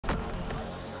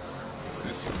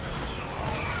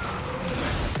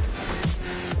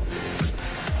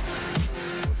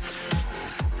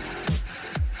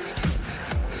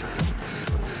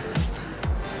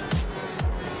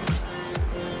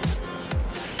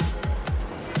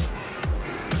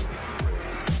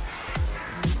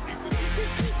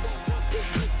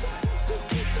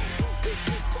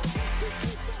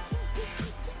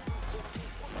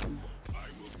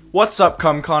What's up,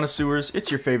 connoisseurs?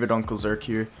 It's your favorite Uncle Zerk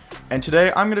here, and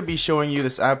today I'm going to be showing you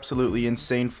this absolutely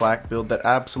insane flak build that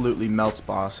absolutely melts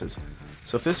bosses.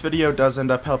 So if this video does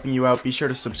end up helping you out, be sure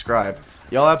to subscribe.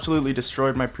 Y'all absolutely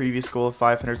destroyed my previous goal of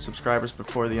 500 subscribers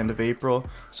before the end of April,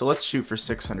 so let's shoot for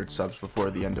 600 subs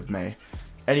before the end of May.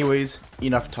 Anyways,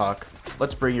 enough talk.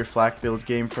 Let's bring your flak build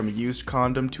game from a used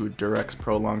condom to a Durex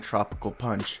prolonged tropical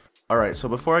punch. Alright, so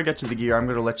before I get to the gear, I'm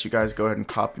going to let you guys go ahead and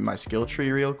copy my skill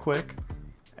tree real quick,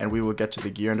 and we will get to the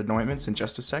gear and anointments in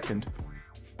just a second.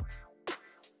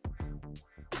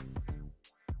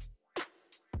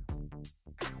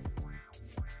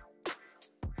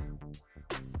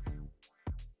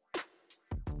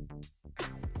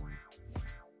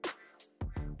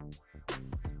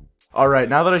 Alright,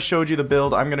 now that I showed you the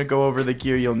build, I'm going to go over the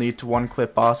gear you'll need to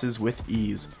one-clip bosses with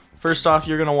ease. First off,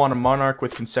 you're going to want a Monarch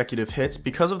with consecutive hits.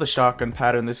 Because of the shotgun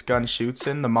pattern this gun shoots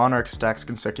in, the Monarch stacks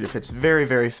consecutive hits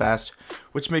very fast,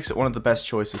 which makes it one of the best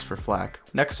choices for flak.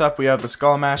 Next up, we have the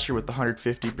Skull Masher with the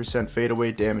 150%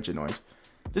 fadeaway damage anoint.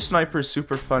 This sniper is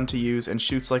super fun to use and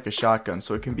shoots like a shotgun,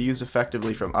 so it can be used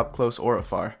effectively from up close or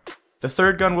afar. The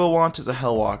third gun we'll want is a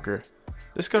Hellwalker.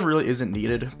 This gun really isn't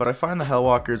needed, but I find the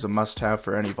Hellwalker is a must-have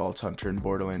for any Vault Hunter in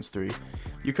Borderlands 3.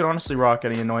 You can honestly rock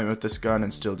any anointment with this gun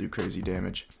and still do crazy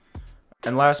damage.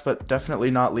 And last but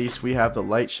definitely not least, we have the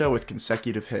Light Show with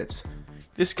consecutive hits.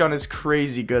 This gun is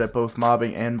crazy good at both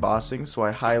mobbing and bossing, so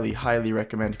I highly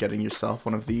recommend getting yourself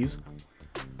one of these.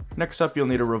 Next up, you'll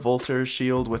need a Revolter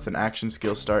shield with an action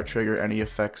skill start trigger any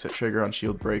effects that trigger on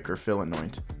shield break or fill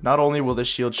anoint. Not only will this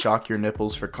shield shock your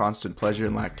nipples for constant pleasure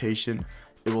and lactation,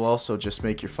 it will also just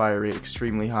make your fire rate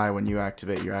extremely high when you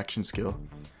activate your action skill.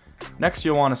 Next,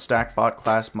 you'll want a Stackbot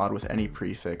class mod with any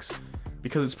prefix,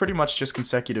 because it's pretty much just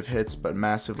consecutive hits but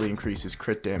massively increases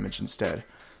crit damage instead.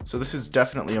 So this is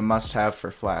definitely a must-have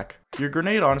for flak. Your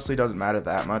grenade honestly doesn't matter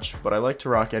that much, but I like to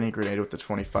rock any grenade with the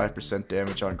 25%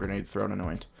 damage on grenade thrown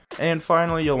anoint. And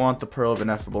finally, you'll want the Pearl of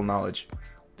Ineffable Knowledge.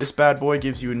 This bad boy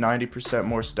gives you 90%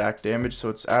 more stack damage, so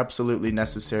it's absolutely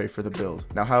necessary for the build.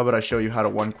 Now how about I show you how to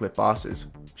one-clip bosses,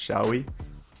 shall we?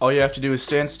 All you have to do is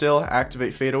stand still,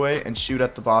 activate fadeaway, and shoot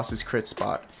at the boss's crit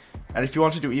spot. And if you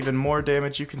want to do even more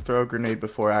damage, you can throw a grenade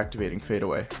before activating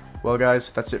fadeaway. Well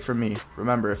guys, that's it from me.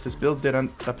 Remember, if this build did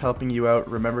end up helping you out,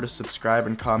 remember to subscribe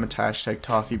and comment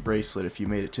 #ToffeeBracelet if you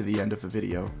made it to the end of the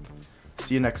video.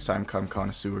 See you next time,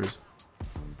 connoisseurs.